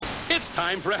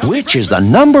time for Which is the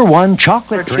number one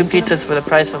chocolate Two pizzas for the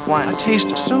price of one. A taste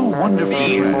so wonderful.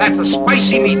 That's a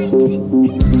spicy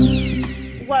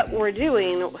meat. What we're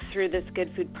doing through this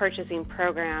Good Food Purchasing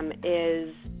program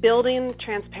is building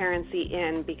transparency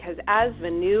in, because as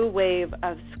the new wave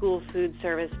of school food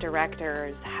service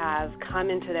directors have come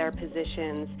into their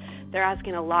positions, they're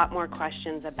asking a lot more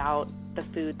questions about the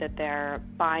food that they're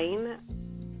buying.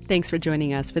 Thanks for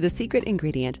joining us for The Secret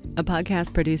Ingredient, a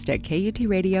podcast produced at KUT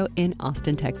Radio in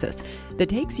Austin, Texas, that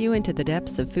takes you into the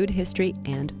depths of food history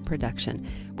and production.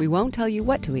 We won't tell you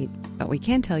what to eat, but we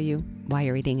can tell you why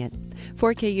you're eating it.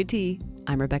 For KUT,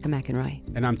 I'm Rebecca McEnroy.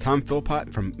 And I'm Tom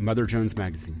Philpott from Mother Jones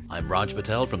Magazine. I'm Raj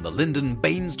Patel from the Lyndon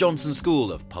Baines Johnson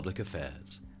School of Public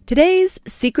Affairs. Today's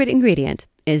secret ingredient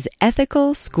is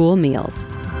ethical school meals.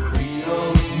 We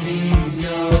don't need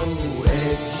no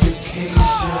education.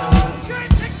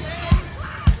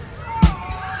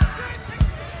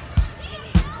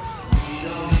 We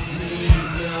don't need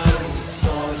no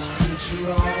thought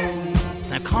control.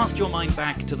 Now cast your mind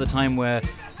back to the time where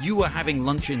you were having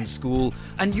lunch in school,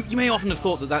 and you may often have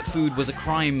thought that that food was a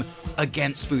crime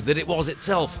against food, that it was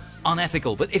itself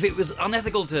unethical. But if it was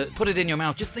unethical to put it in your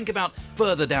mouth, just think about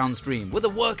further downstream. Were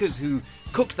the workers who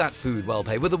cooked that food well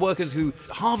paid? Were the workers who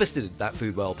harvested that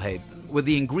food well paid? Were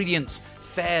the ingredients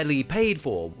fairly paid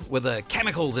for? Were the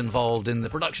chemicals involved in the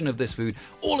production of this food?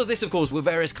 All of this, of course, were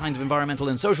various kinds of environmental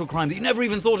and social crime that you never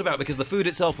even thought about because the food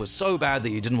itself was so bad that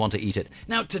you didn't want to eat it.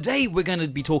 Now, today we're going to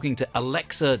be talking to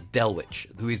Alexa Delwiche,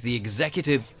 who is the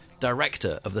executive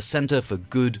director of the Center for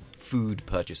Good Food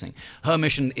Purchasing. Her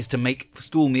mission is to make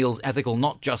school meals ethical,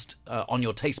 not just on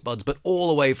your taste buds, but all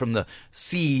the way from the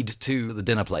seed to the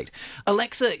dinner plate.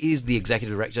 Alexa is the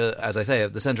executive director, as I say,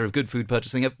 of the Center of Good Food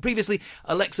Purchasing. Previously,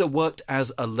 Alexa worked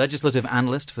as a legislative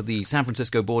analyst for the San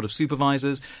Francisco Board of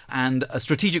Supervisors and a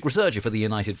strategic researcher for the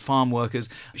United Farm Workers.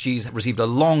 She's received a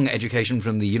long education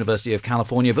from the University of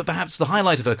California, but perhaps the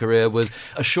highlight of her career was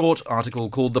a short article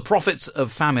called The Profits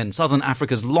of Famine, Southern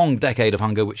Africa's Long Decade of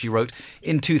Hunger, which she wrote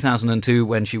in 2002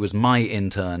 when she was my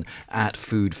intern at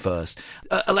Food First.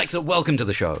 Alexa, welcome to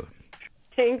the show.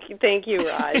 Thank you,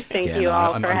 Raj. Thank you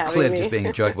all for having me. I'm clear just being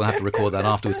a jerk. We'll have to record that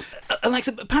afterwards.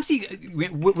 Alexa, perhaps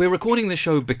we're recording this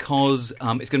show because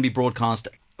it's going to be broadcast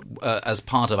as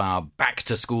part of our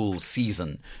back-to-school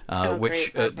season,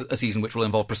 a season which will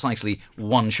involve precisely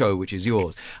one show, which is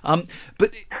yours.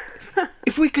 But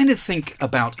if we're going to think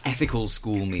about ethical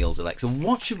school meals, Alexa,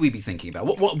 what should we be thinking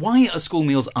about? Why are school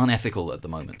meals unethical at the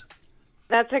moment?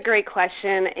 That's a great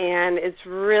question, and it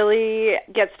really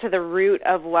gets to the root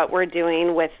of what we're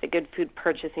doing with the Good Food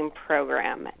Purchasing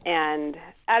Program. And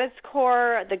at its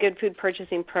core, the Good Food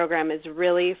Purchasing Program is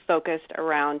really focused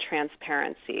around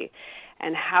transparency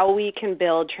and how we can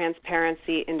build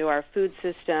transparency into our food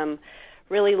system,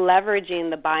 really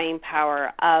leveraging the buying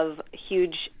power of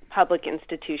huge public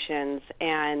institutions.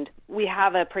 And we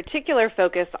have a particular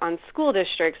focus on school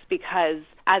districts because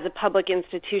as a public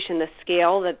institution, the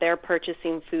scale that they're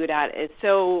purchasing food at is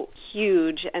so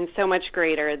huge and so much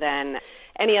greater than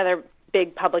any other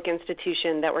big public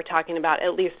institution that we're talking about,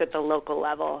 at least at the local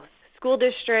level. School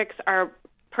districts are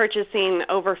purchasing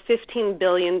over $15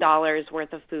 billion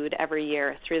worth of food every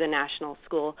year through the National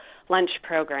School Lunch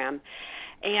Program.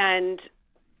 And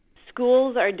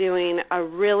schools are doing a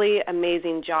really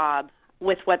amazing job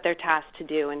with what they're tasked to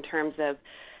do in terms of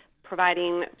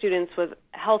providing students with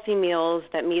healthy meals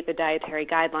that meet the dietary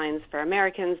guidelines for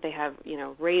Americans. They have,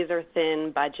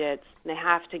 razor-thin budgets. They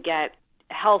have to get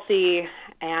healthy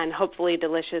and hopefully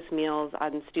delicious meals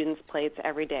on students' plates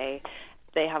every day.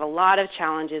 They have a lot of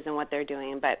challenges in what they're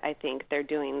doing, but I think they're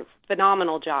doing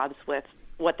phenomenal jobs with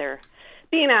what they're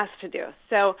being asked to do.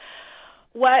 So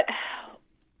what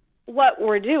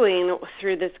we're doing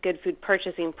through this Good Food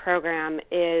Purchasing program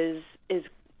is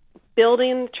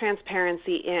building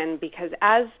transparency in, because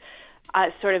as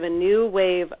sort of a new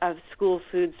wave of school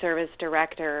food service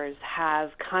directors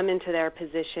have come into their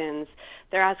positions,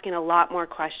 they're asking a lot more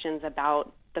questions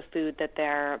about the food that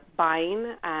they're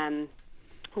buying.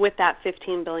 With that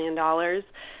 $15 billion,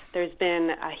 there's been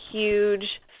a huge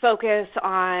focus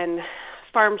on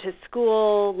farm to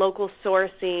school, local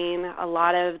sourcing. A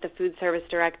lot of the food service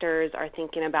directors are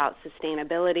thinking about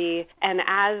sustainability. And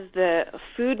as the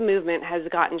food movement has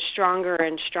gotten stronger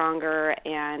and stronger,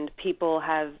 and people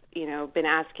have, been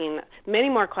asking many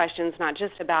more questions, not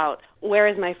just about where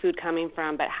is my food coming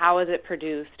from, but how is it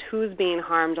produced, who's being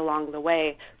harmed along the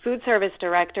way, food service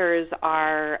directors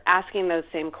are asking those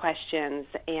same questions,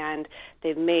 and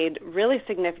they've made really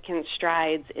significant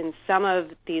strides in some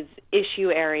of these issue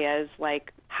areas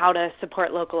like how to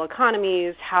support local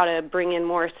economies, how to bring in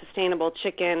more sustainable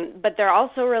chicken, but they're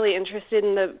also really interested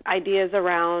in the ideas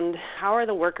around how are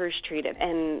the workers treated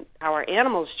and how are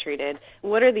animals treated?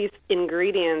 What are these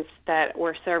ingredients that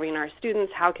we're serving our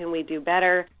students? How can we do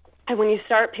better? And when you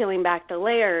start peeling back the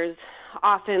layers,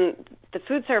 often the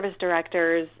food service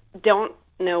directors don't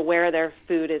know where their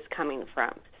food is coming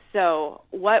from. So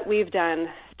what we've done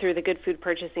through the Good Food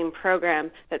Purchasing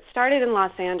Program that started in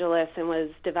Los Angeles and was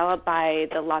developed by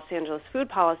the Los Angeles Food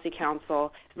Policy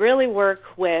Council, really work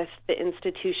with the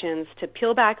institutions to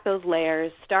peel back those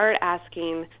layers, start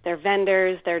asking their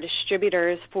vendors, their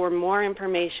distributors for more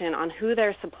information on who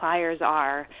their suppliers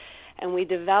are. And we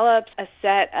developed a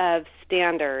set of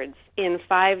standards in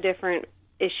 5 different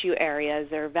issue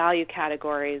areas or value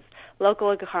categories: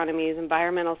 local economies,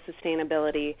 environmental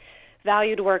sustainability,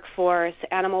 valued workforce,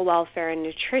 animal welfare, and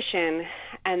nutrition.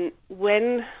 And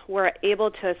when we're able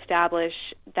to establish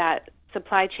that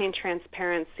supply chain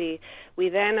transparency, we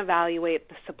then evaluate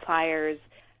the suppliers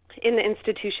in the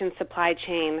institution supply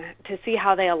chain to see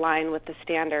how they align with the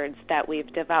standards that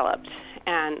we've developed.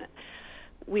 And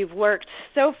we've worked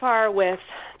so far with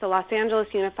the Los Angeles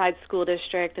Unified School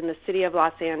District and the City of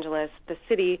Los Angeles. The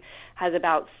city has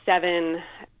about 7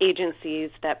 agencies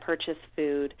that purchase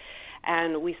food.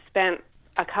 And we spent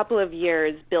a couple of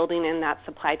years building in that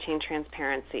supply chain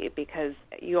transparency because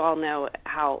you all know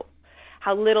how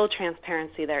little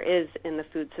transparency there is in the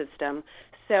food system.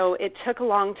 So it took a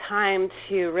long time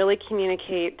to really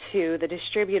communicate to the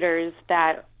distributors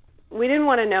that we didn't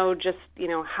want to know just,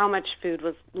 how much food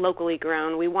was locally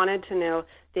grown. We wanted to know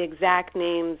the exact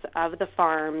names of the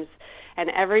farms and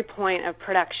every point of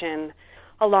production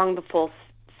along the full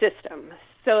system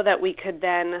so that we could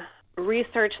then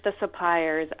research the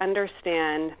suppliers,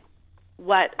 understand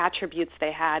what attributes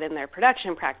they had in their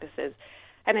production practices.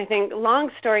 And I think, long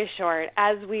story short,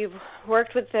 as we've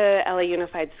worked with the LA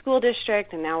Unified School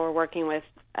District, and now we're working with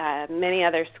many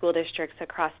other school districts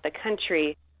across the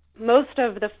country, most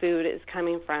of the food is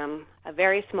coming from a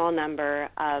very small number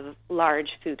of large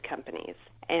food companies,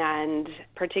 and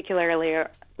particularly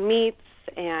meats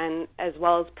and as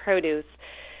well as produce.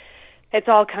 It's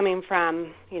all coming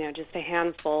from, just a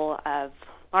handful of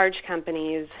large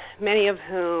companies, many of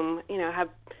whom, have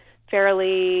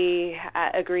fairly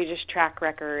egregious track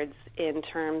records in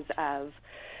terms of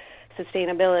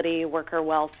sustainability, worker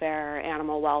welfare,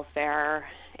 animal welfare,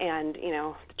 and,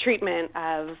 the treatment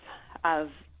of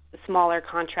smaller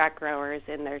contract growers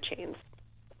in their chains.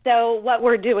 So what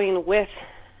we're doing with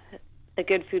the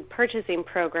Good Food Purchasing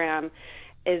Program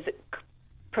is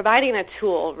providing a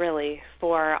tool, really,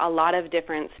 for a lot of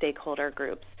different stakeholder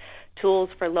groups, tools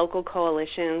for local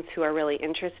coalitions who are really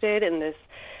interested in this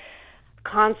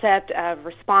concept of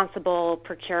responsible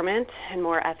procurement and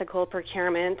more ethical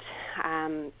procurement,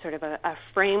 sort of a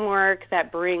framework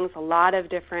that brings a lot of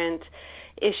different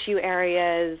issue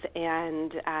areas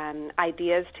and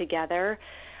ideas together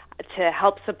to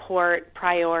help support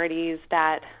priorities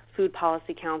that food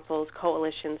policy councils,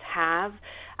 coalitions have,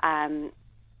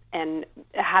 and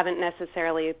haven't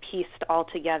necessarily pieced all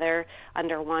together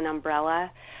under one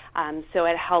umbrella. So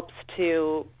it helps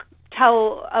to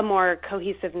tell a more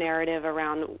cohesive narrative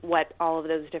around what all of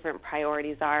those different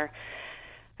priorities are.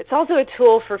 It's also a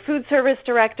tool for food service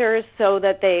directors so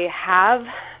that they have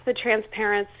the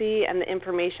transparency and the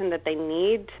information that they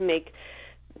need to make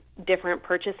different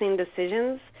purchasing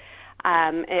decisions.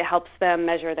 It helps them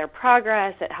measure their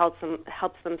progress. It helps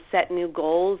them set new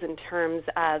goals in terms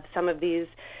of some of these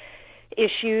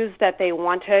issues that they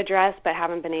want to address but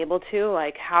haven't been able to,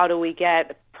 like how do we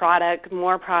get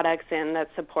more products in that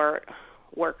support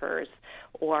workers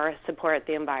or support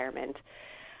the environment.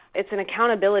 It's an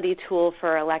accountability tool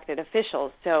for elected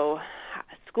officials. So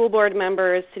school board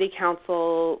members, city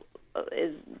council,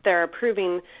 they're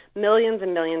approving millions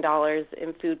and millions of dollars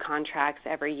in food contracts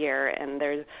every year, and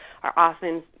there are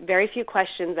often very few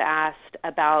questions asked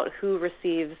about who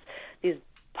receives these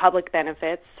public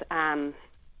benefits,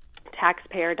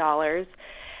 taxpayer dollars,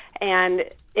 and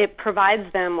it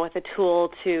provides them with a tool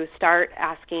to start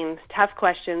asking tough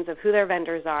questions of who their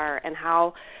vendors are and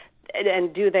how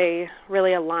and do they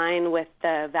really align with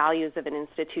the values of an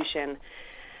institution.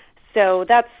 So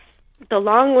that's the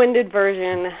long-winded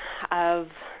version of,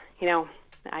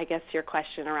 I guess your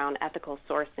question around ethical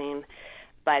sourcing,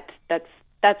 but that's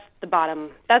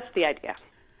the idea.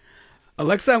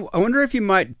 Alexa, I wonder if you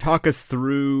might talk us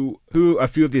through who a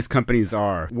few of these companies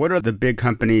are. What are the big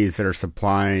companies that are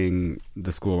supplying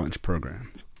the school lunch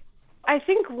program? I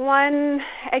think one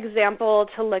example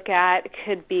to look at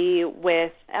could be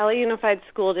with LA Unified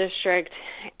School District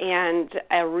and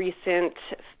a recent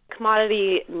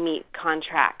commodity meat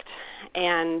contract.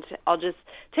 And I'll just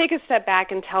take a step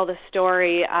back and tell the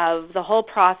story of the whole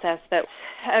process that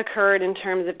occurred in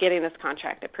terms of getting this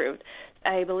contract approved.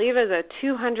 I believe it was a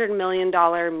 $200 million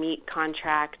meat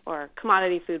contract or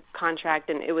commodity food contract,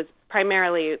 and it was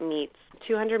primarily meats,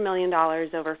 $200 million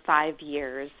over 5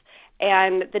 years.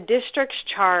 And the district's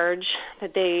charge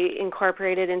that they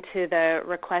incorporated into the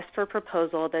request for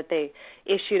proposal that they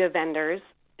issued to vendors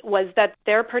was that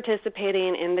they're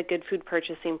participating in the Good Food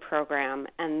Purchasing Program,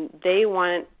 and they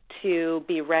want to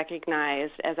be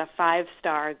recognized as a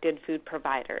 5-star good food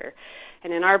provider.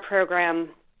 And in our program,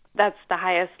 that's the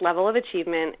highest level of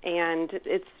achievement, and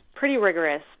it's pretty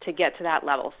rigorous to get to that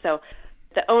level. So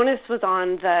the onus was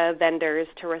on the vendors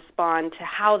to respond to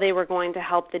how they were going to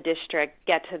help the district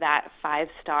get to that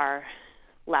 5-star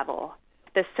level.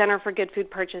 The Center for Good Food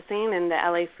Purchasing and the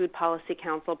LA Food Policy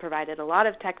Council provided a lot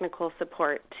of technical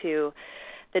support to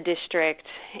the district.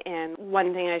 And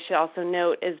one thing I should also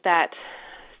note is that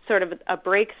sort of a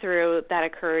breakthrough that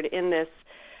occurred in this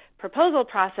proposal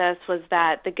process was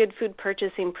that the Good Food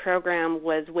Purchasing Program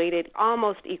was weighted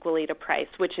almost equally to price,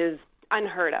 which is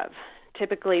unheard of.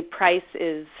 Typically, price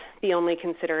is the only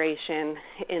consideration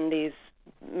in these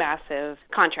massive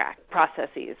contract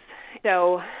processes.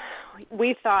 So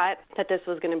we thought that this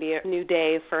was going to be a new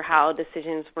day for how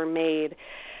decisions were made.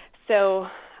 So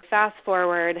fast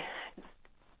forward,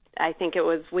 I think it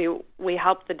was we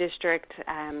helped the district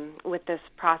with this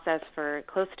process for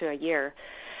close to a year.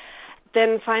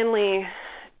 Then finally,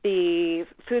 the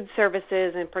Food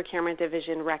Services and Procurement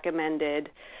Division recommended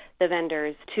the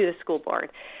vendors to the school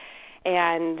board.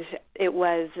 And it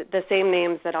was the same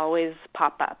names that always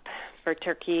pop up. For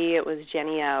turkey, it was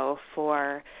Jennie-O.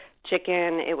 For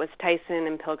chicken, it was Tyson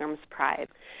and Pilgrim's Pride.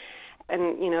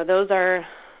 And, those are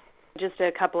just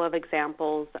a couple of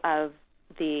examples of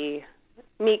the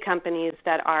meat companies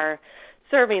that are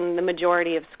serving the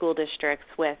majority of school districts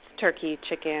with turkey,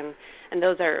 chicken, and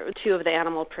those are two of the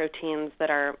animal proteins that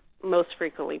are most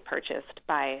frequently purchased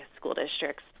by school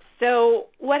districts. So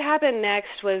what happened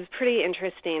next was pretty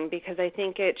interesting because I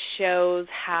think it shows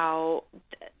how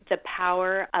the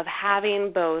power of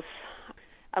having both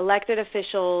elected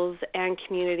officials and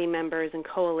community members and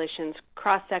coalitions,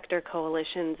 cross-sector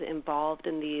coalitions involved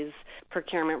in these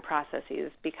procurement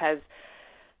processes, because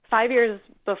 5 years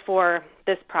before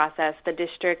this process, the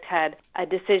district had a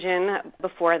decision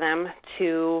before them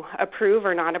to approve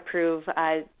or not approve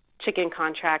a chicken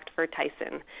contract for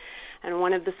Tyson. And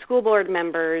one of the school board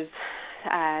members,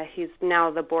 he's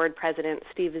now the board president,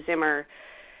 Steve Zimmer,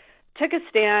 took a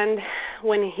stand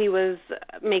when he was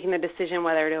making the decision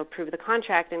whether to approve the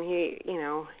contract, and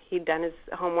he'd done his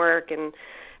homework and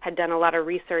had done a lot of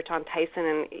research on Tyson,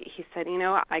 and he said,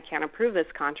 I can't approve this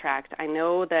contract. I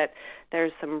know that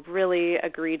there's some really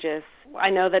egregious, I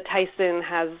know that Tyson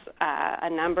has a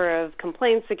number of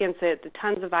complaints against it,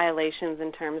 tons of violations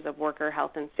in terms of worker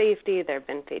health and safety. There have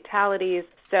been fatalities.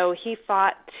 So he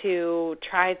fought to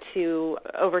try to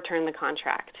overturn the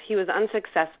contract. He was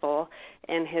unsuccessful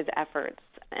in his efforts.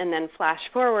 And then flash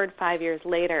forward 5 years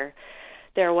later,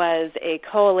 there was a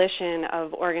coalition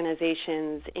of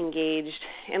organizations engaged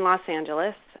in Los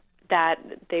Angeles that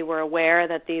they were aware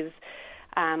that these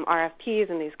RFPs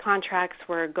and these contracts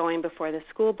were going before the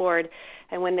school board.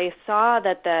 And when they saw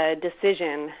that the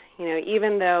decision,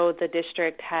 even though the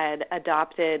district had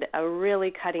adopted a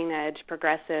really cutting-edge,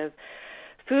 progressive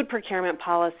food procurement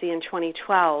policy in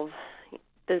 2012,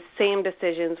 the same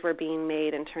decisions were being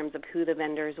made in terms of who the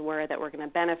vendors were that were going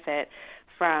to benefit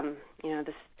from,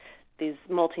 these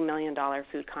multi-million-dollar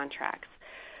food contracts.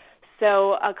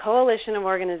 So a coalition of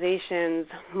organizations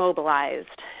mobilized,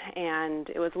 and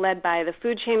it was led by the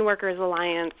Food Chain Workers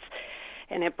Alliance,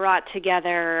 and it brought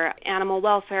together animal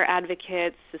welfare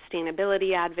advocates,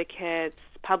 sustainability advocates,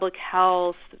 public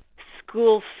health,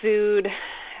 school food.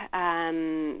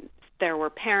 There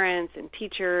were parents and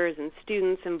teachers and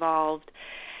students involved.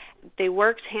 They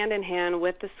worked hand in hand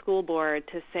with the school board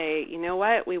to say,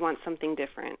 we want something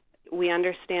different. We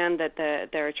understand that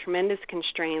there are tremendous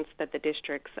constraints that the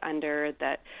district's under,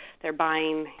 that they're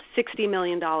buying $60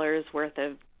 million worth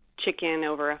of chicken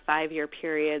over a 5-year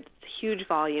period. It's a huge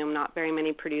volume. Not very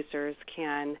many producers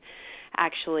can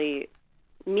actually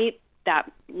meet that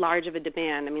large of a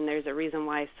demand. I mean, there's a reason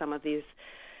why some of these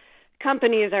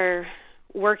companies are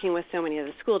working with so many of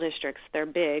the school districts. They're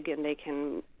big and they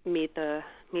can meet the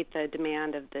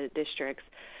demand of the districts.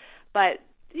 But,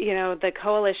 the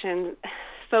coalition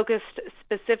focused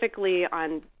specifically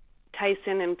on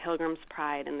Tyson and Pilgrim's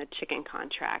Pride and the chicken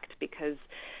contract because,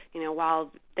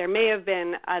 while there may have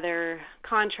been other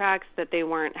contracts that they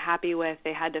weren't happy with,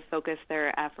 they had to focus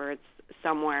their efforts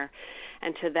somewhere.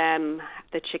 And to them,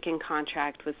 the chicken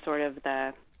contract was sort of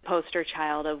the poster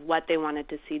child of what they wanted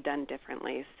to see done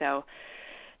differently. So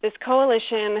this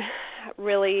coalition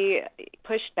really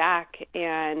pushed back,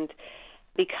 and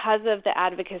because of the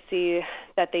advocacy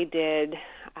that they did,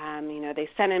 they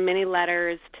sent in many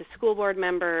letters to school board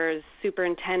members,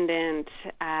 superintendent,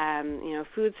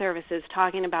 food services,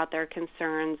 talking about their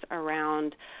concerns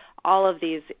around all of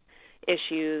these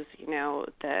issues,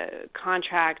 the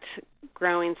contract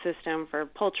growing system for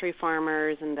poultry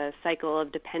farmers and the cycle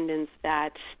of dependence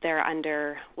that they're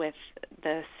under with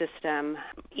the system,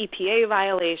 EPA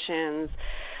violations,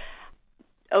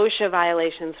 OSHA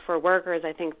violations for workers.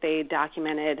 I think they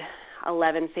documented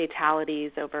 11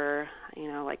 fatalities over,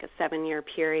 like a 7-year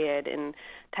period in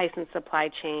Tyson's supply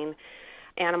chain,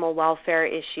 animal welfare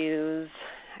issues,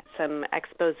 some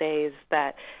exposés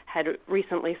that had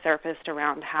recently surfaced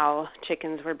around how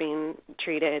chickens were being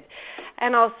treated,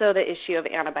 and also the issue of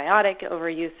antibiotic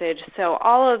overusage. So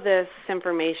all of this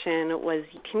information was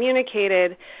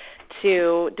communicated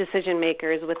to decision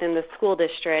makers within the school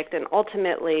district, and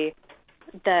ultimately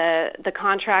the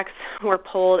contracts were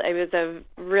pulled. It was a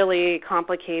really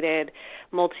complicated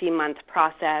multi-month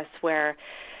process where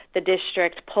the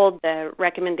district pulled the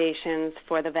recommendations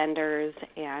for the vendors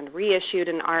and reissued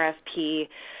an RFP.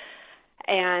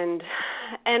 And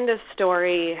end of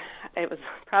story, it was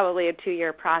probably a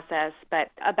 2-year process,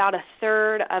 but about a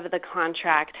third of the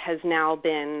contract has now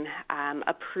been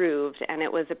approved, and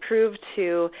it was approved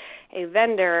to a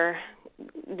vendor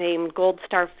named Gold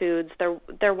Star Foods.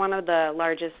 They're one of the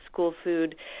largest school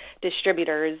food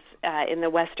distributors in the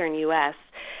western U.S.,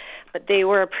 but they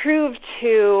were approved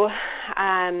to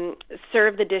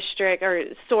serve the district or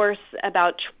source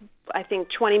about, I think,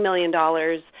 $20 million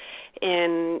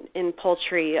in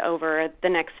poultry over the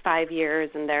next 5 years,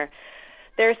 and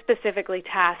they're specifically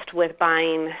tasked with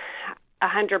buying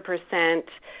 100%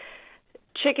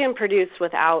 chicken produced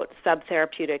without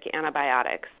subtherapeutic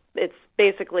antibiotics. It's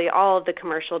basically all of the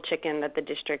commercial chicken that the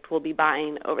district will be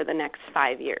buying over the next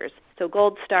 5 years. So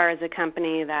Gold Star is a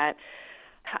company that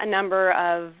a number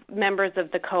of members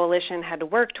of the coalition had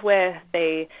worked with.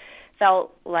 They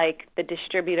felt like the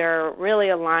distributor really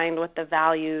aligned with the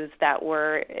values that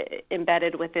were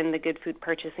embedded within the Good Food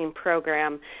Purchasing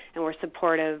Program and were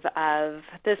supportive of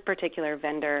this particular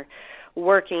vendor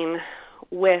working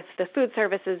with the Food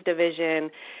Services Division,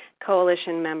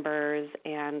 coalition members,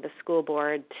 and the school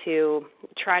board to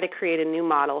try to create a new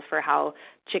model for how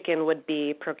chicken would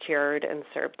be procured and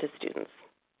served to students.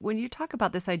 When you talk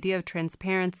about this idea of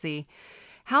transparency,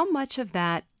 how much of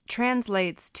that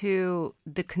translates to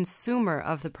the consumer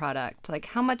of the product? Like,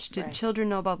 how much do children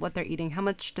know about what they're eating? How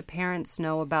much do parents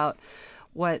know about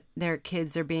what their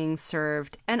kids are being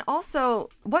served? And also,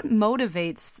 what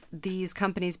motivates these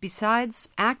companies besides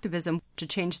activism to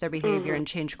change their behavior and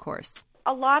change course?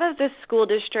 A lot of the school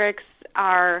districts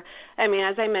are,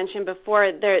 as I mentioned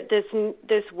before,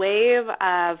 this wave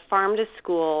of farm to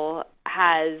school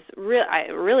has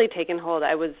really taken hold.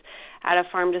 I was at a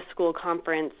farm to school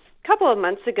conference a couple of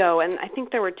months ago, and I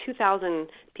think there were 2,000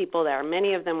 people there.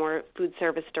 Many of them were food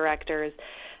service directors.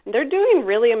 They're doing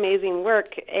really amazing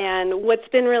work, and what's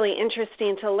been really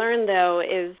interesting to learn, though,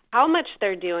 is how much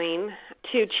they're doing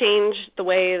to change the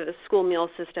way the school meal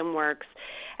system works,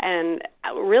 and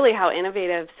really how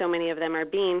innovative so many of them are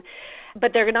being.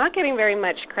 But they're not getting very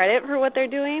much credit for what they're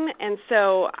doing, and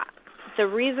so the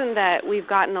reason that we've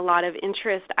gotten a lot of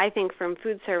interest, I think, from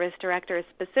food service directors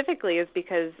specifically is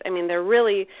because, they're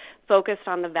really focused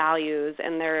on the values,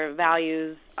 and their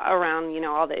values around,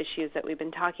 all the issues that we've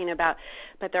been talking about.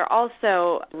 But they're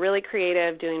also really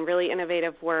creative, doing really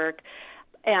innovative work,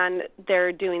 and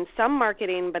they're doing some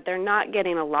marketing, but they're not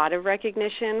getting a lot of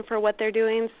recognition for what they're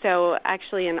doing. So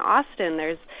actually in Austin,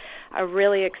 there's a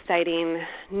really exciting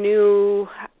new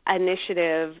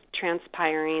initiative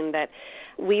transpiring that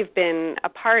we've been a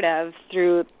part of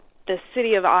through the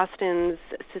City of Austin's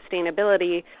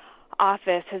Sustainability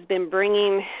Office has been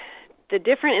bringing the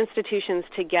different institutions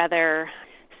together,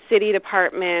 city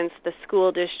departments, the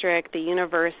school district, the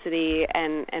university,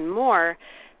 and more,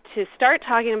 to start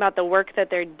talking about the work that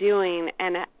they're doing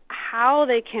and how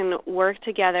they can work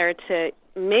together to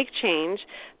make change,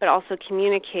 but also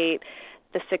communicate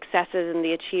the successes and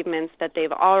the achievements that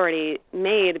they've already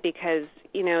made, because,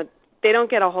 they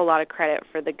don't get a whole lot of credit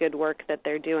for the good work that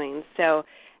they're doing. So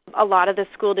a lot of the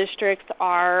school districts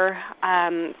are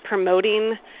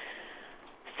promoting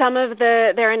some of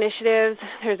their initiatives.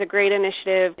 There's a great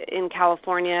initiative in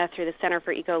California through the Center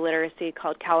for Eco-Literacy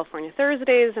called California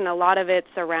Thursdays, and a lot of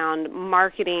it's around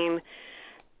marketing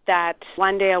that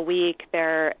one day a week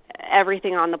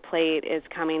everything on the plate is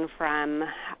coming from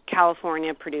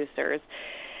California producers.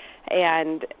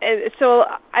 And so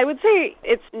I would say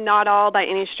it's not all by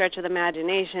any stretch of the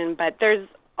imagination, but there's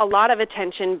a lot of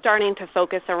attention starting to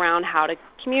focus around how to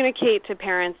communicate to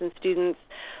parents and students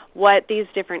what these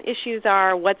different issues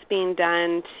are, what's being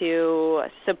done to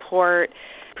support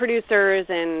producers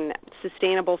and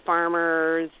sustainable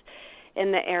farmers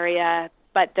in the area,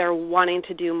 but they're wanting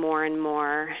to do more and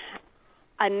more.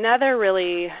 Another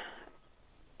really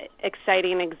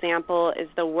exciting example is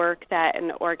the work that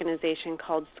an organization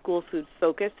called School Food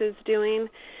Focus is doing.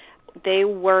 They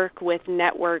work with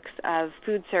networks of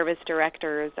food service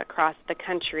directors across the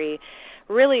country,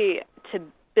 really to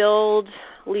build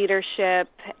leadership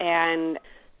and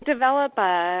develop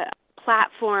a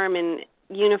platform and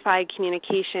unified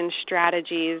communication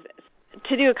strategies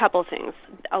to do a couple things.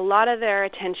 A lot of their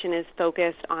attention is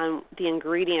focused on the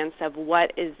ingredients of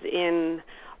what is in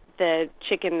the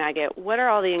chicken nugget. What are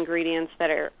all the ingredients that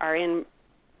are in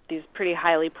these pretty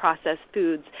highly processed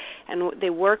foods? And they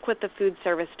work with the food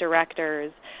service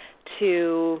directors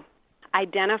to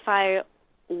identify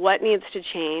what needs to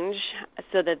change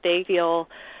so that they feel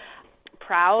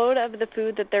proud of the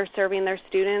food that they're serving their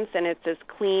students, and it's as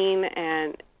clean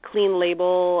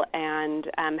label and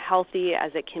healthy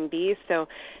as it can be. So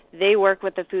they work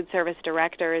with the food service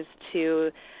directors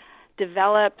to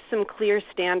develop some clear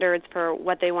standards for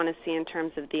what they want to see in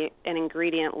terms of an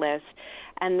ingredient list,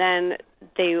 and then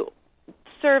they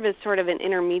serve as sort of an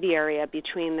intermediary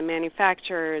between the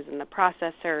manufacturers and the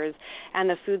processors and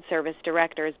the food service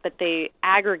directors, but they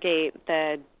aggregate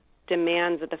the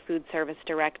demands of the food service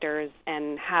directors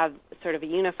and have sort of a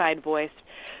unified voice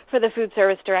for the food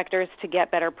service directors to get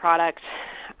better products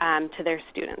to their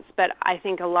students. But I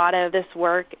think a lot of this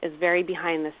work is very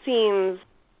behind the scenes,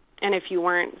 and if you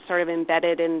weren't sort of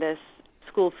embedded in this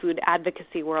school food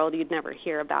advocacy world, you'd never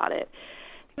hear about it.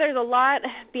 There's a lot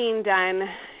being done.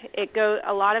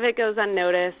 A lot of it goes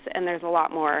unnoticed, and there's a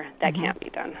lot more that can't be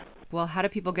done. Well, how do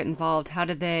people get involved? How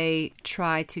do they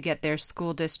try to get their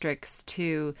school districts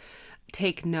to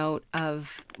take note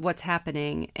of what's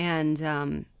happening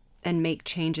and make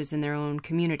changes in their own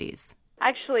communities?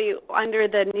 Actually, under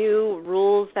the new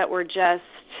rules that were just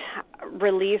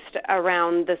released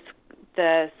around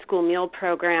the school meal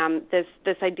program,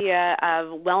 this idea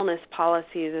of wellness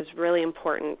policies is really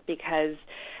important because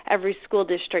every school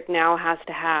district now has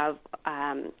to have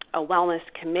a wellness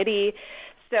committee.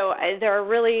 So there are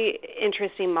really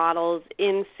interesting models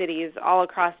in cities all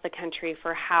across the country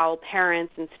for how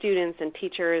parents and students and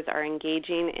teachers are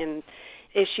engaging in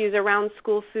issues around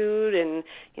school food and,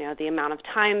 the amount of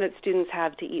time that students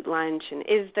have to eat lunch, and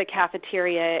is the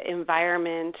cafeteria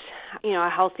environment, a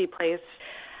healthy place?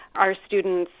 Are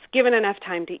students given enough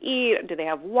time to eat? Do they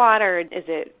have water? Is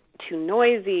it too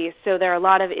noisy? So there are a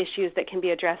lot of issues that can be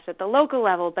addressed at the local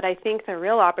level, but I think the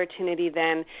real opportunity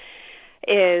then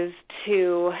is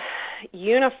to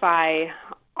unify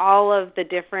all of the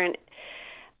different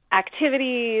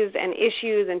activities and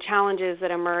issues and challenges that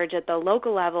emerge at the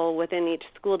local level within each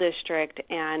school district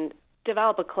and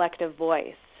develop a collective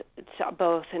voice,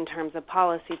 both in terms of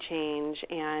policy change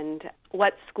and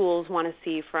what schools want to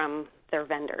see from their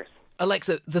vendors.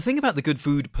 Alexa, the thing about the Good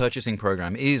Food Purchasing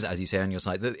Program is, as you say on your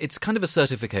site, that it's kind of a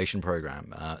certification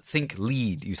program. Think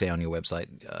LEED, you say on your website,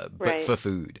 but for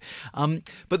food.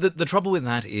 But the trouble with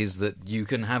that is that you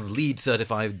can have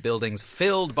LEED-certified buildings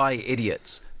filled by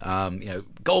idiots.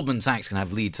 Goldman Sachs can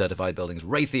have LEED-certified buildings.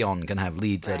 Raytheon can have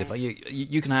LEED-certified.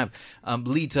 You can have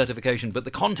LEED certification, but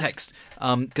the context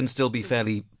can still be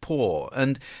fairly poor.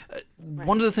 And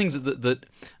one of the things that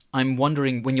I'm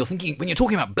wondering, when you're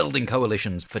talking about building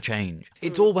coalitions for change,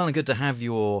 it's all well and good to have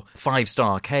your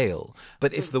 5-star kale,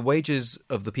 but if the wages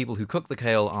of the people who cook the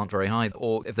kale aren't very high,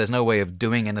 or if there's no way of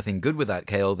doing anything good with that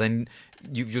kale, then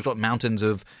you've got mountains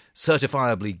of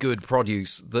certifiably good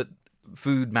produce that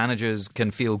food managers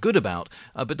can feel good about,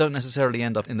 but don't necessarily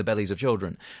end up in the bellies of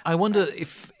children. I wonder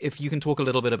if you can talk a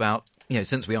little bit about,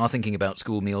 since we are thinking about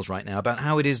school meals right now, about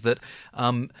how it is that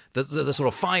the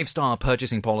sort of 5-star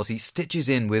purchasing policy stitches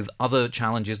in with other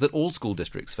challenges that all school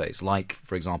districts face, like,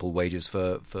 for example, wages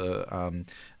for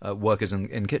workers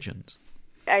in kitchens.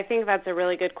 I think that's a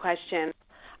really good question.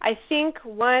 I think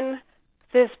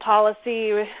this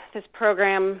policy, this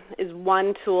program is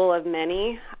one tool of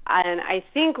many, and I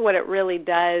think what it really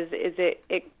does is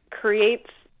it creates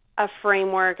a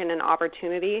framework and an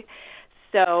opportunity.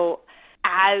 So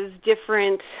as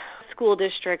different school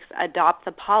districts adopt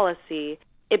the policy,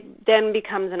 it then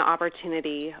becomes an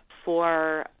opportunity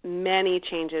for many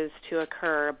changes to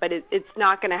occur, but it's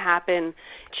not going to happen.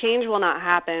 Change will not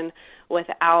happen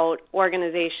without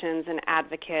organizations and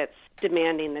advocates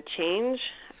demanding the change.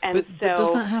 And but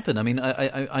does that happen? I mean,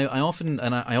 I often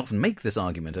make this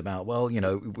argument about, well,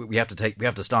 we have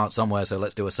to start somewhere, so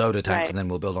let's do a soda tax, Right. and then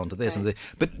we'll build onto this. Right.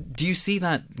 But do you see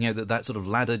that that sort of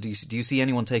ladder? Do you see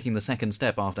anyone taking the second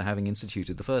step after having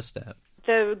instituted the first step?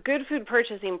 The Good Food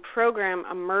Purchasing Program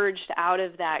emerged out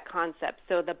of that concept.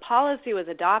 So the policy was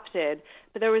adopted,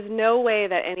 but there was no way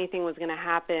that anything was going to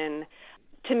happen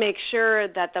to make sure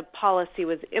that the policy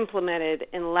was implemented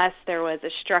unless there was a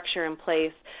structure in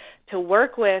place to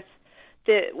work with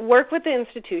the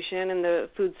institution and the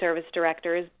food service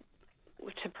directors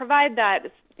to provide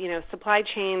that supply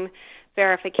chain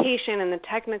verification and the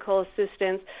technical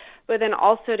assistance, but then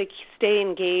also to stay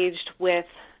engaged with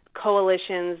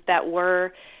coalitions that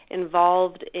were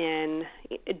involved in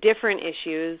different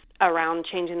issues around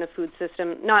changing the food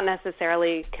system, not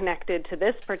necessarily connected to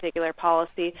this particular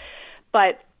policy,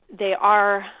 but they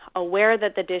are aware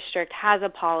that the district has a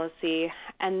policy,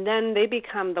 and then they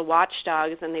become the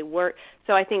watchdogs and they work.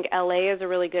 So I think LA is a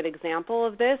really good example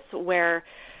of this, where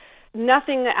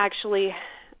nothing actually,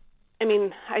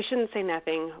 I shouldn't say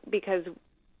nothing, because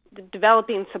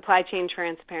developing supply chain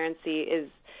transparency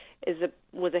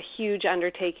was a huge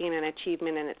undertaking and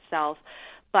achievement in itself.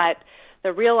 But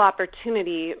the real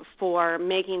opportunity for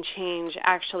making change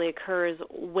actually occurs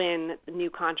when new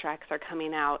contracts are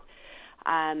coming out.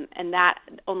 And that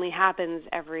only happens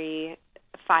every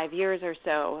 5 years or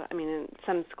so. I mean, in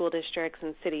some school districts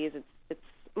and cities, it's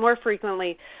more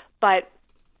frequently, but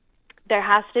there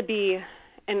has to be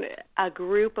a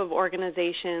group of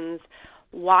organizations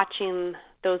watching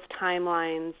those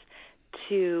timelines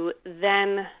to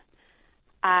then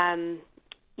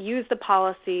use the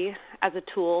policy as a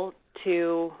tool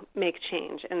to make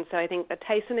change. And so I think the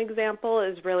Tyson example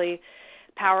is really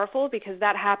powerful because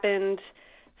that happened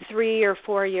 3 or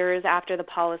 4 years after the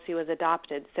policy was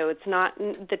adopted. So it's not,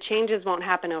 the changes won't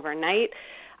happen overnight.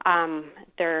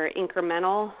 They're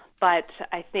incremental, but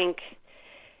I think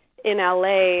in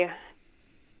LA,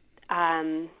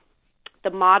 the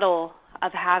model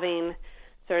of having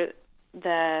sort of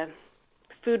the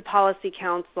Food Policy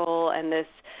Council and this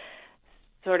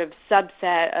sort of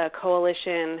subset, a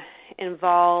coalition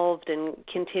involved and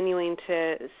continuing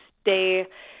to stay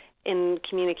in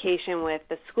communication with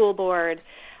the school board,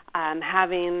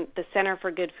 having the Center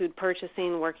for Good Food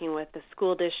Purchasing working with the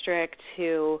school district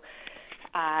to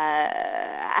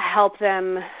help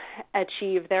them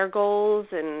achieve their goals.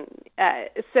 And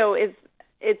so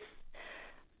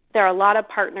there are a lot of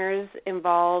partners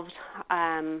involved,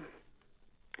 and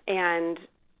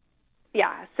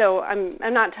yeah, so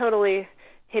I'm not totally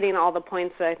hitting all the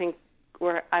points that I think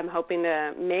I'm hoping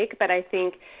to make, but I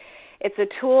think it's a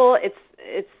tool.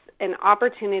 It's an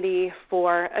opportunity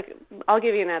for. I'll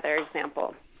give you another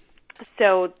example.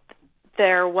 So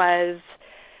there was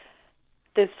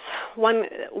this one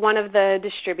of the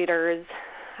distributors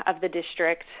of the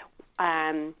district.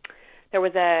 There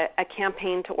was a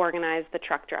campaign to organize the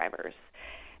truck drivers,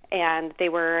 and they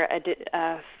were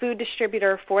a food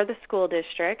distributor for the school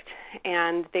district,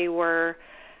 and they were,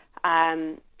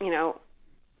 they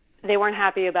weren't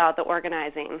happy about the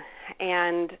organizing,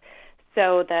 and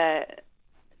so the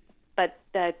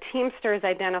Teamsters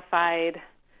identified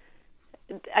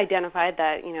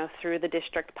that through the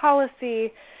district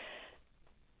policy,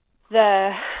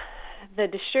 the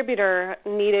distributor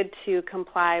needed to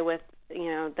comply with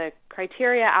the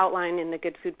criteria outlined in the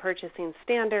Good Food Purchasing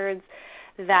Standards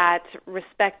that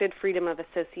respected freedom of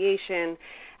association,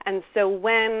 and so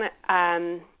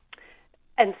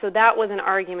that was an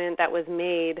argument that was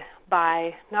made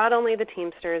by not only the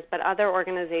Teamsters but other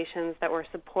organizations that were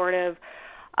supportive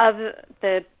of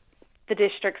the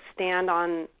district's stand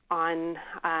on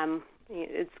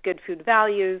its good food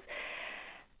values.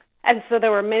 And so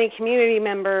there were many community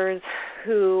members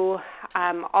who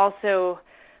also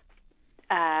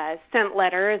sent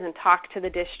letters and talked to the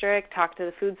district, talked to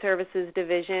the food services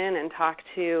division, and talked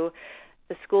to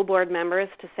the school board members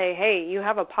to say, hey, you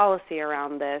have a policy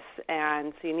around this,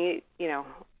 and so you need,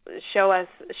 show us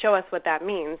what that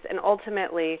means. And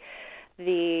ultimately,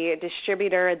 the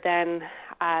distributor then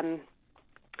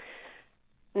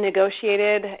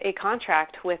negotiated a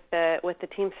contract with the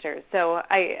Teamsters. So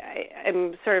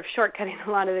I'm sort of shortcutting a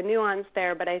lot of the nuance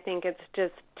there, but I think it's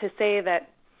just to say that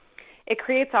it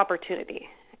creates opportunity,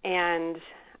 and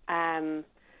the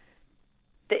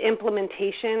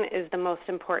implementation is the most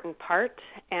important part,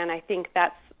 and I think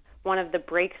that's one of the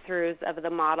breakthroughs of the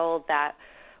model that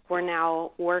we're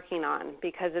now working on,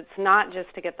 because it's not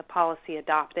just to get the policy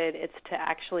adopted, it's to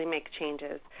actually make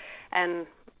changes. And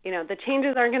the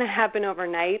changes aren't going to happen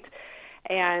overnight.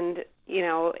 And,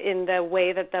 in the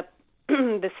way that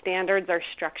the standards are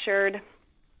structured,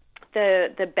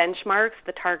 the benchmarks,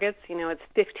 the targets, it's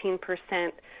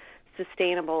 15%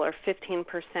 sustainable or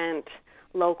 15%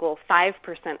 local, 5%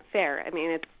 fair. I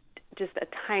mean, it's just a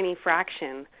tiny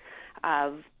fraction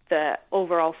of the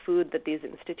overall food that these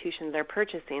institutions are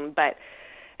purchasing, but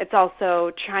it's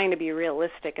also trying to be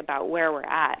realistic about where we're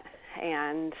at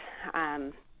and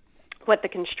what the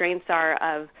constraints are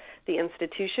of the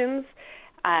institutions.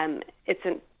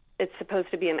 It's supposed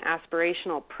to be an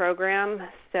aspirational program,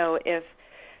 so if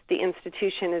the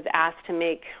institution is asked to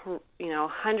make,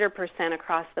 100%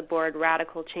 across the board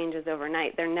radical changes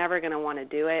overnight, they're never going to want to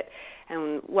do it.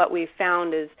 And what we've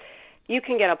found is you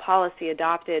can get a policy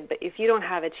adopted, but if you don't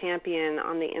have a champion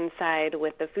on the inside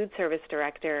with the food service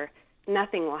director,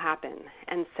 nothing will happen.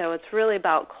 And so it's really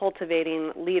about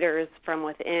cultivating leaders from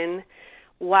within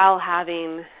while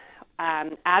having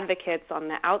advocates on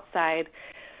the outside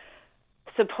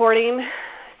supporting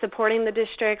the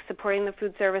district, supporting the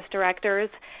food service directors,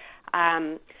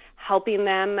 helping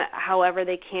them however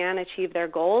they can achieve their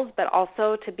goals, but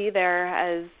also to be there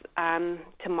as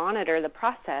to monitor the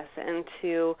process and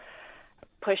to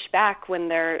push back when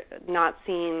they're not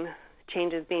seeing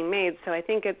changes being made. So I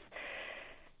think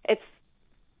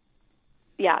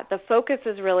the focus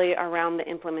is really around the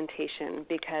implementation,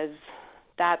 because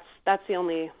that's the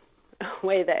only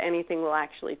way that anything will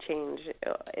actually change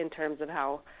in terms of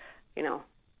how,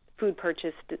 food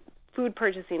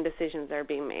purchasing decisions are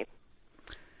being made.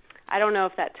 I don't know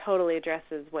if that totally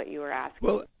addresses what you were asking.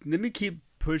 Well, let me keep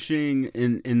pushing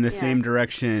in the same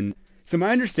direction. So my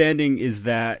understanding is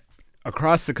that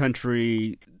across the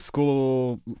country,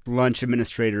 school lunch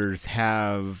administrators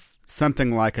have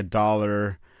something like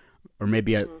 $1 or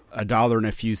maybe a dollar and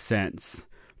a few cents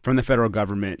from the federal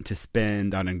government to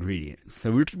spend on ingredients.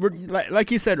 So we're like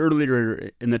you said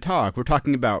earlier in the talk, we're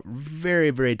talking about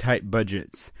very, very tight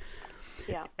budgets.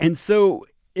 Yeah. And so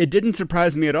it didn't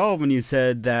surprise me at all when you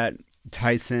said that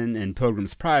Tyson and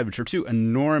Pilgrim's Pride, which are two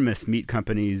enormous meat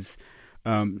companies,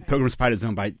 Pilgrim's Pride is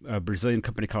owned by a Brazilian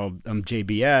company called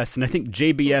JBS, and I think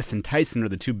JBS and Tyson are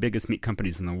the two biggest meat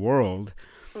companies in the world,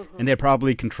 and they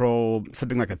probably control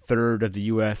something like a third of the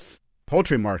U.S.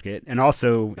 poultry market, and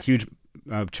also huge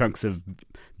chunks of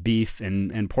beef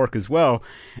and pork as well.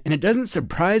 And it doesn't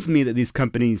surprise me that these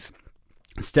companies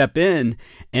step in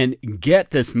and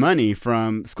get this money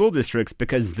from school districts,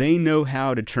 because they know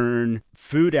how to churn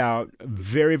food out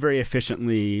very, very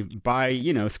efficiently by,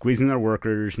 squeezing their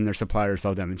workers and their suppliers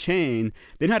all down the chain.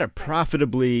 They know how to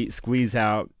profitably squeeze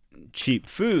out cheap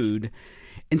food.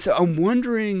 And so I'm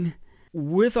wondering,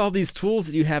 with all these tools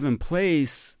that you have in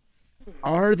place,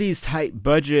 are these tight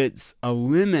budgets a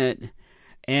limit?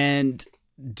 And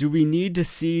do we need to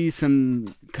see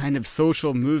some kind of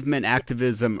social movement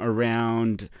activism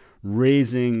around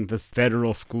raising the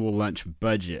federal school lunch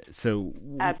budget? So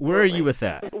Where are you with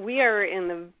that? We are in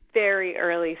the very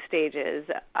early stages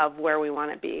of where we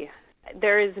want to be.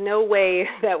 There is no way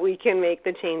that we can make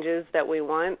the changes that we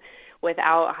want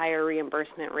without higher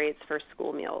reimbursement rates for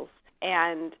school meals.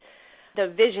 And the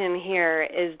vision here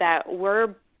is that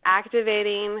we're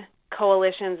activating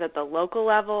coalitions at the local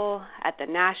level, at the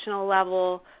national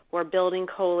level. We're building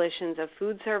coalitions of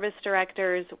food service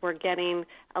directors. We're getting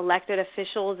elected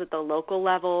officials at the local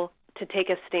level to take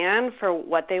a stand for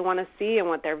what they want to see and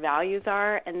what their values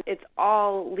are. And it's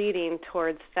all leading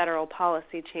towards federal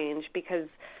policy change, because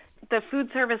the food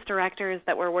service directors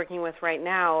that we're working with right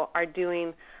now are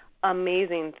doing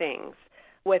amazing things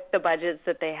with the budgets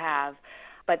that they have.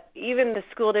 But even the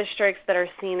school districts that are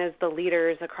seen as the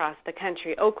leaders across the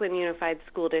country, Oakland Unified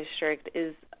School District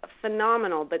is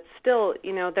phenomenal, but still,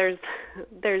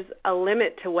 there's a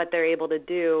limit to what they're able to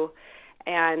do,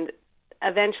 and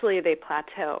eventually they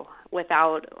plateau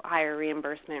without higher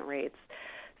reimbursement rates.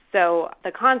 So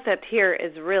the concept here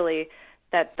is really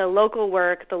that the local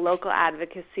work, the local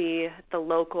advocacy, the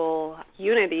local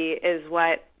unity is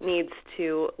what needs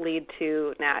to lead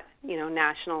to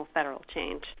national federal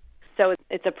change. So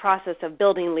it's a process of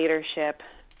building leadership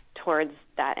towards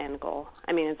that end goal.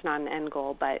 I mean, it's not an end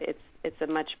goal, but it's a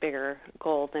much bigger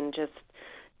goal than just,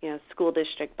 school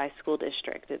district by school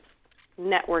district. It's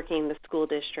networking the school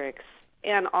districts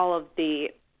and all of the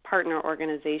partner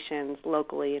organizations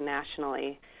locally and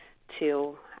nationally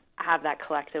to have that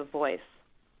collective voice.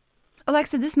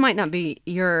 Alexa, this might not be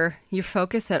your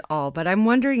focus at all, but I'm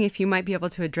wondering if you might be able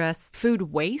to address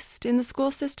food waste in the school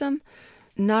system.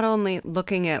 Not only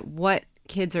looking at what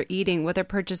kids are eating, what they're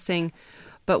purchasing,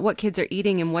 but what kids are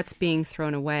eating and what's being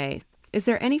thrown away. Is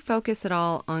there any focus at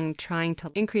all on trying to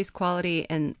increase quality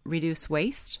and reduce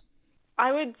waste?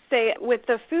 I would say with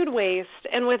the food waste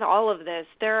and with all of this,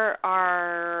 there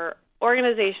are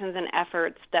organizations and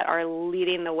efforts that are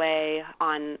leading the way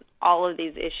on all of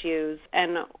these issues.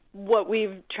 And what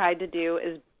we've tried to do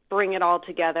is bring it all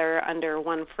together under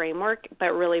one framework,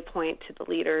 but really point to the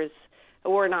leaders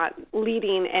who are not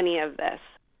leading any of this.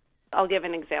 I'll give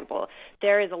an example.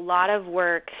 There is a lot of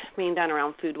work being done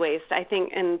around food waste. I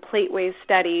think in plate waste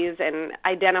studies and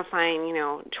identifying,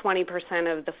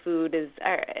 20% of the food is,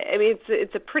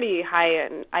 it's a pretty high,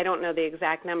 and I don't know the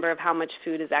exact number of how much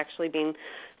food is actually being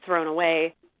thrown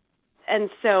away. And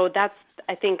so that's,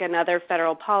 I think, another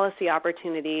federal policy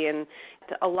opportunity, and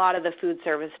a lot of the food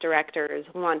service directors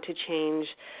want to change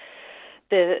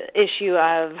the issue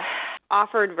of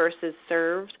offered versus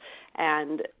served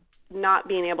and not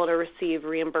being able to receive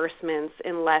reimbursements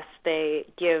unless they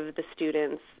give the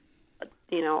students,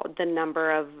 the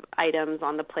number of items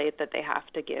on the plate that they have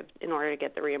to give in order to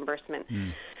get the reimbursement.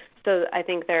 So I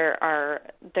think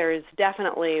there's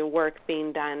definitely work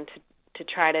being done to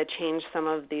try to change some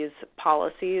of these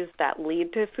policies that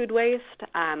lead to food waste.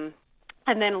 And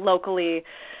then locally,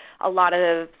 a lot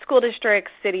of school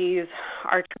districts, cities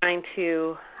are trying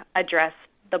to address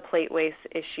the plate waste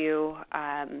issue.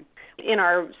 In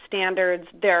our standards,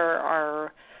 there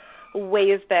are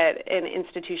ways that an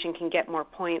institution can get more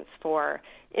points for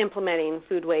implementing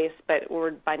food waste, but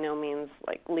we're by no means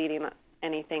leading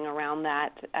anything around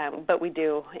that. But we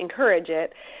do encourage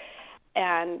it.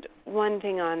 And one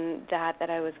thing on that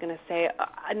I was going to say,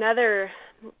 another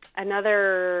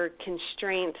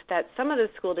constraint that some of the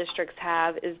school districts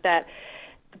have is that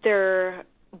they're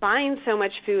buying so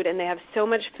much food and they have so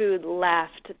much food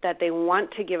left that they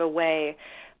want to give away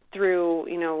through,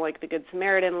 the Good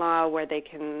Samaritan law, where they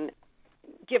can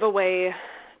give away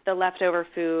the leftover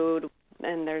food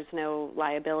and there's no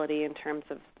liability in terms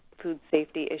of food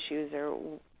safety issues or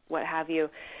what have you.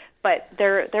 But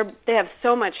they have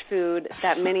so much food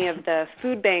that many of the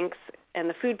food banks and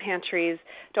the food pantries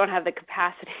don't have the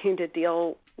capacity to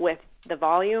deal with the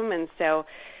volume, and so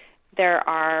there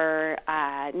are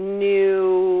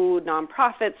new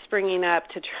nonprofits springing up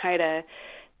to try to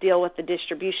deal with the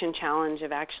distribution challenge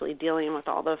of actually dealing with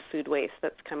all the food waste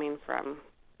that's coming from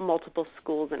multiple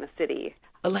schools in a city.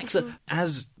 Alexa,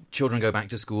 as children go back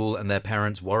to school and their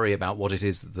parents worry about what it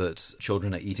is that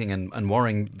children are eating and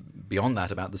worrying beyond that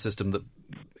about the system that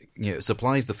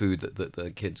supplies the food that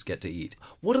the kids get to eat,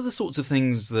 what are the sorts of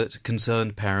things that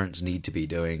concerned parents need to be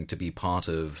doing to be part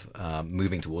of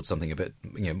moving towards something a bit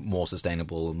more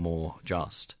sustainable and more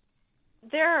just?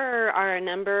 There are a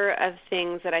number of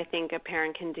things that I think a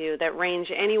parent can do that range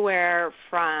anywhere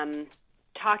from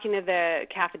talking to the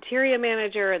cafeteria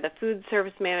manager or the food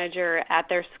service manager at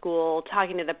their school,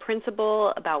 talking to the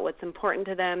principal about what's important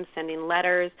to them, sending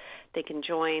letters. They can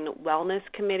join wellness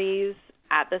committees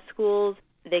at the schools.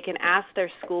 They can ask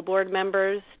their school board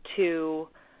members to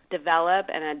develop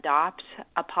and adopt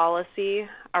a policy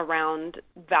around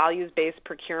values-based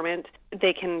procurement.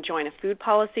 They can join a food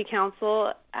policy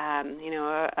council.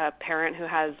 A parent who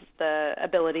has the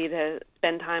ability to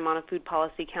spend time on a food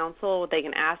policy council, they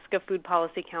can ask a food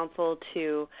policy council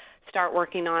to start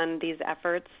working on these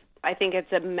efforts. I think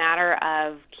it's a matter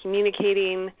of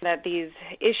communicating that these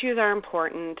issues are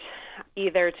important,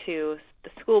 either to the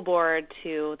school board,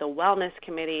 to the wellness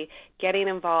committee. Getting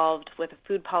involved with a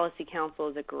food policy council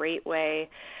is a great way.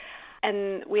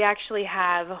 And we actually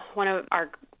have one of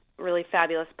our really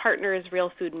fabulous partners,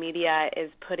 Real Food Media,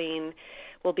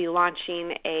 will be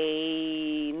launching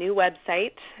a new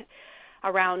website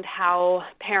around how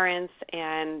parents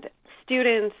and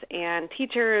students and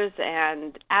teachers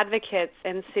and advocates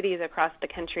and cities across the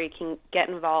country can get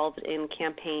involved in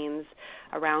campaigns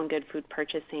around good food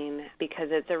purchasing, because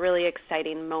it's a really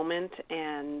exciting moment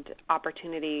and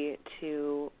opportunity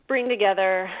to bring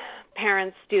together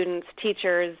parents, students,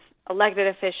 teachers, elected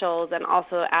officials, and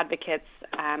also advocates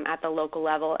at the local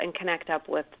level, and connect up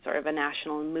with sort of a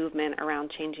national movement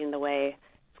around changing the way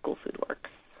school food works.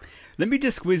 Let me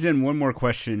just squeeze in one more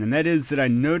question, and that is that I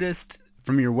noticed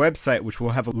from your website, which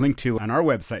we'll have a link to on our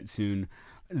website soon,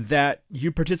 that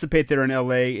you participate there in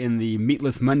LA in the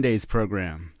Meatless Mondays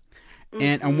program. Mm-hmm.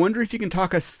 And I wonder if you can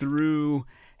talk us through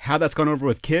how that's gone over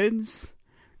with kids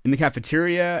in the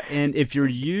cafeteria, and if you're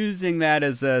using that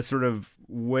as a sort of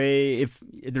way, if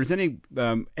there's any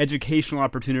educational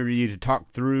opportunity to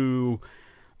talk through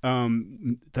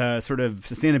the sort of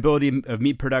sustainability of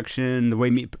meat production, the way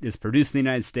meat is produced in the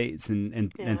United States,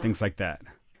 and things like that.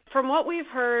 From what we've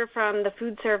heard from the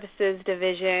Food Services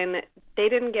Division, they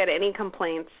didn't get any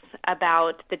complaints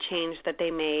about the change that they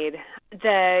made.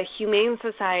 The Humane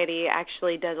Society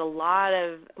actually does a lot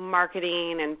of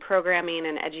marketing and programming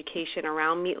and education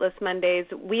around Meatless Mondays.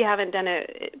 We haven't done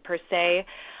it per se,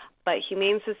 but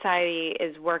Humane Society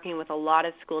is working with a lot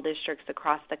of school districts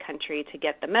across the country to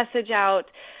get the message out.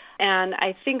 And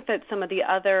I think that some of the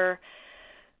other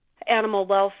animal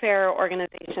welfare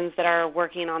organizations that are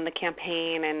working on the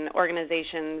campaign and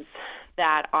organizations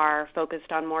that are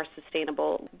focused on more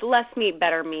sustainable, less meat,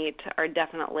 better meat, are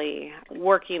definitely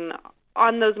working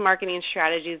on those marketing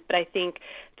strategies, but I think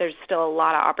there's still a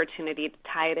lot of opportunity to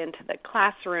tie it into the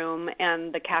classroom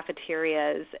and the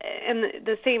cafeterias, and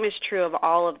the same is true of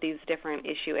all of these different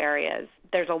issue areas.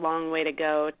 There's a long way to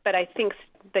go, but I think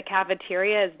the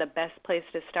cafeteria is the best place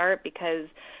to start because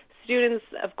students,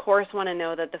 of course, want to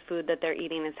know that the food that they're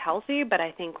eating is healthy, but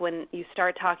I think when you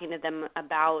start talking to them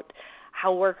about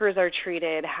how workers are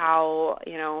treated, how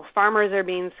farmers are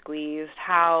being squeezed,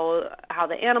 how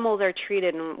the animals are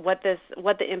treated, and what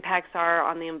the impacts are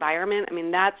on the environment. I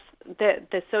mean, that's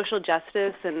the social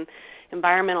justice and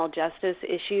environmental justice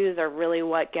issues are really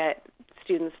what get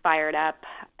students fired up.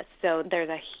 So there's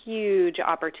a huge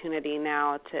opportunity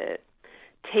now to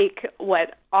take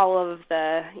what all of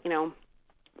the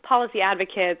policy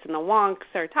advocates and the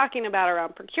wonks are talking about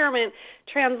around procurement,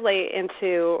 translate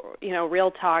into, real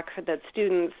talk that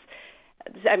students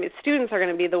are going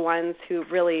to be the ones who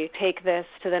really take this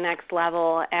to the next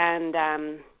level. And,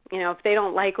 if they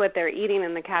don't like what they're eating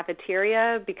in the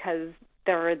cafeteria because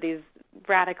there are these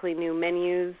radically new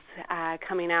menus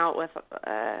coming out with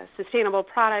sustainable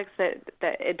products that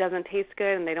it doesn't taste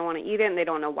good and they don't want to eat it and they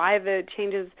don't know why the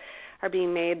changes are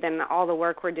being made, then all the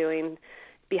work we're doing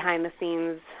behind the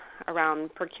scenes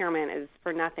around procurement is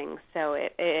for nothing. So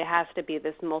it has to be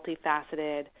this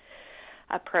multifaceted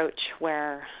approach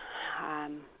where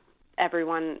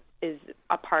everyone is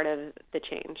a part of the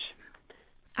change.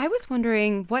 I was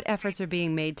wondering what efforts are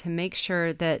being made to make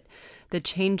sure that the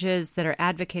changes that are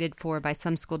advocated for by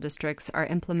some school districts are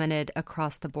implemented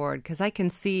across the board, because I can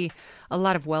see a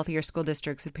lot of wealthier school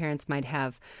districts and parents might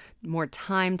have more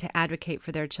time to advocate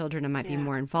for their children and might be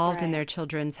more involved in their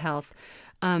children's health.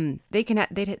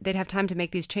 They'd have time to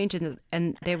make these changes,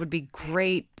 and there would be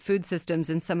great food systems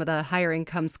in some of the higher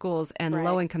income schools, and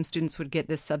low income students would get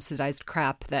this subsidized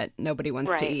crap that nobody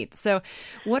wants to eat. So,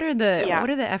 what are the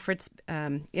efforts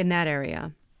in that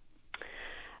area?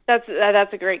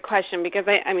 That's a great question, because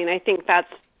I think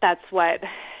that's what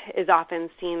is often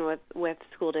seen with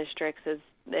school districts is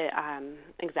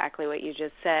exactly what you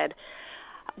just said.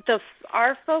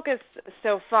 Our focus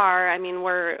so far,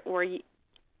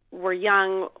 we're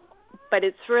young, but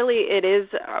it is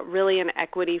really an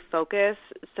equity focus.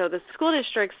 So the school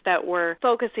districts that we're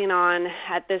focusing on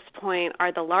at this point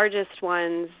are the largest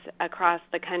ones across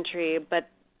the country, but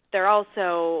they're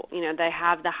also, they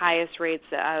have the highest rates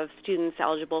of students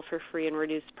eligible for free and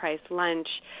reduced price lunch.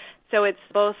 So it's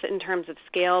both in terms of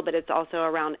scale, but it's also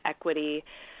around equity.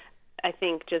 I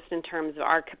think just in terms of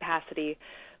our capacity,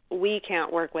 we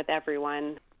can't work with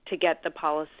everyone to get the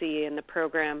policy and the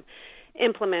program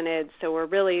implemented. So we're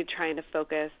really trying to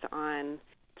focus on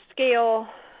scale,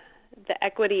 the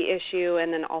equity issue,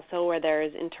 and then also where there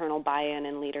is internal buy-in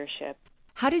and leadership.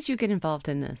 How did you get involved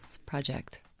in this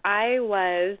project? I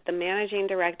was the managing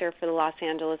director for the Los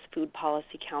Angeles Food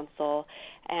Policy Council,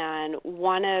 and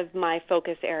one of my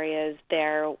focus areas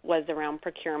there was around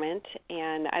procurement,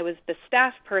 and I was the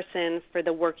staff person for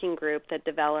the working group that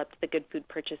developed the Good Food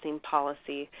Purchasing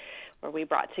Policy, where we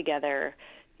brought together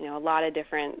a lot of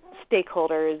different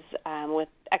stakeholders with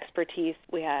expertise.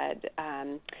 We had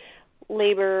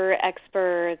labor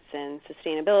experts and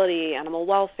sustainability, animal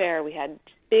welfare. We had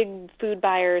big food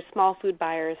buyers, small food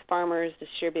buyers, farmers,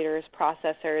 distributors,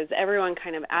 processors, everyone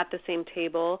kind of at the same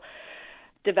table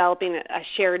developing a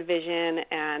shared vision,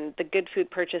 and the Good Food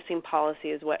Purchasing Policy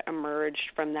is what emerged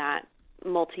from that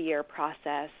multi-year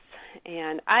process.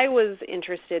 And I was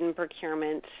interested in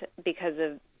procurement because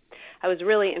I was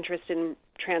really interested in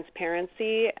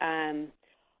transparency,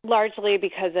 largely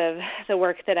because of the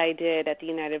work that I did at the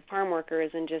United Farm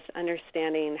Workers and just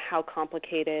understanding how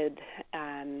complicated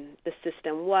the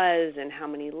system was and how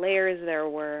many layers there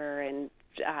were, and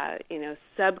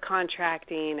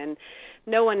subcontracting, and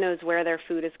no one knows where their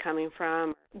food is coming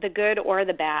from, the good or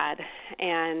the bad.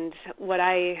 And what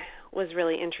I was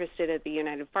really interested at the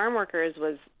United Farm Workers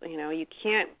was, you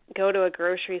can't go to a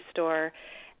grocery store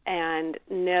and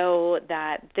know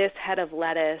that this head of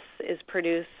lettuce is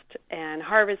produced and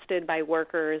harvested by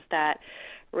workers that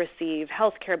receive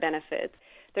health care benefits.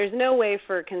 There's no way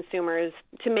for consumers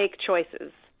to make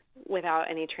choices without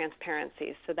any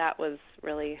transparency. So that was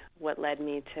really what led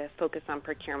me to focus on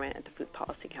procurement at the Food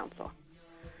Policy Council.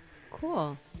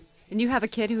 Cool. And you have a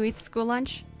kid who eats school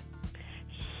lunch?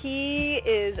 He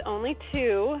is only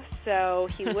 2, so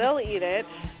he will eat it,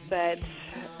 but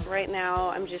right now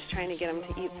I'm just trying to get him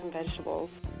to eat some vegetables.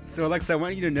 So, Alexa, I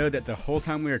want you to know that the whole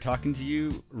time we were talking to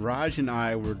you, Raj and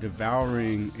I were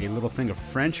devouring a little thing of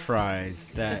French fries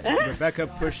that Rebecca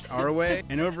pushed our way.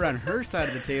 And over on her side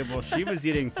of the table, she was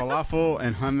eating falafel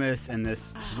and hummus and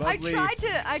this lovely...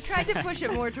 I tried to push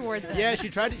it more toward them. Yeah, she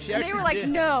tried to... And they were like,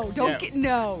 no, don't get...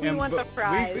 No. We want the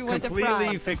fries. We want the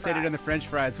completely fries. fixated on the French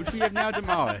fries, which we have now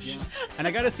demolished. And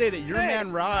I got to say that your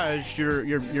man Raj,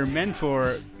 your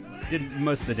mentor... did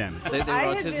most of the damage. They were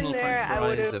artisanal French I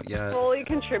would fries. have fully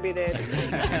contributed.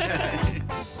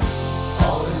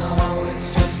 All in all,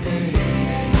 it's just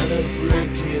another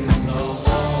brick in the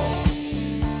wall.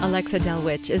 Alexa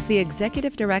Delwiche is the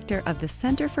executive director of the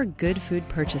Center for Good Food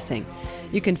Purchasing.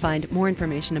 You can find more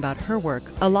information about her work,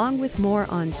 along with more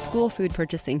on school food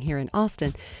purchasing here in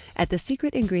Austin, at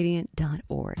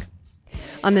thesecretingredient.org.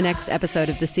 On the next episode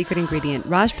of The Secret Ingredient,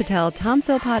 Raj Patel, Tom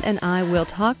Philpott, and I will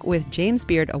talk with James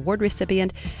Beard Award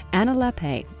recipient Anna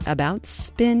Lappé about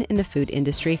spin in the food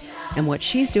industry and what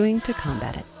she's doing to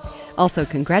combat it. Also,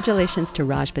 congratulations to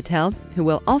Raj Patel, who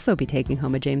will also be taking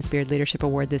home a James Beard Leadership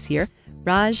Award this year.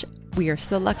 Raj, we are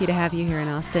so lucky to have you here in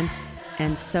Austin,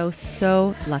 and so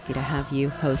lucky to have you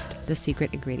host The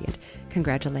Secret Ingredient.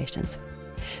 Congratulations.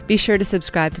 Be sure to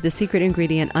subscribe to The Secret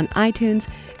Ingredient on iTunes,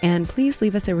 and please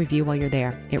leave us a review while you're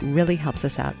there. It really helps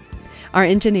us out. Our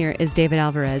engineer is David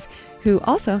Alvarez, who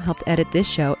also helped edit this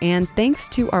show, and thanks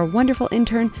to our wonderful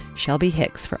intern, Shelby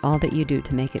Hicks, for all that you do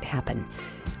to make it happen.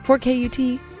 For KUT,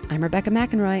 I'm Rebecca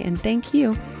McEnroy, and thank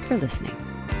you for listening.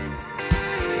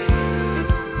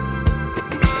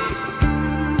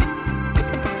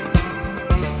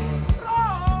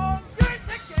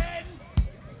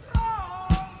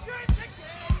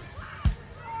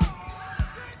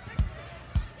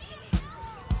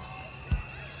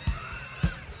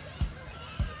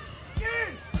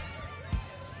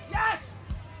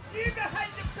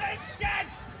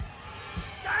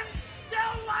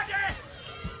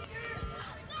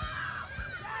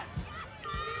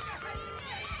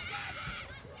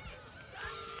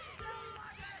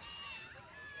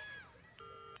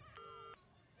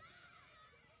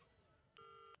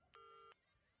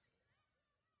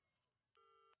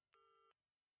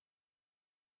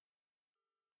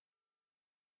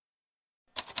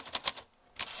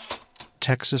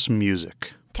 Texas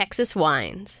music. Texas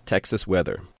wines. Texas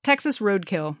weather. Texas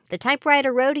roadkill. The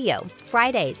Typewriter Rodeo,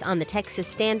 Fridays on the Texas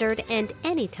Standard and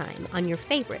anytime on your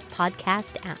favorite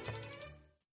podcast app.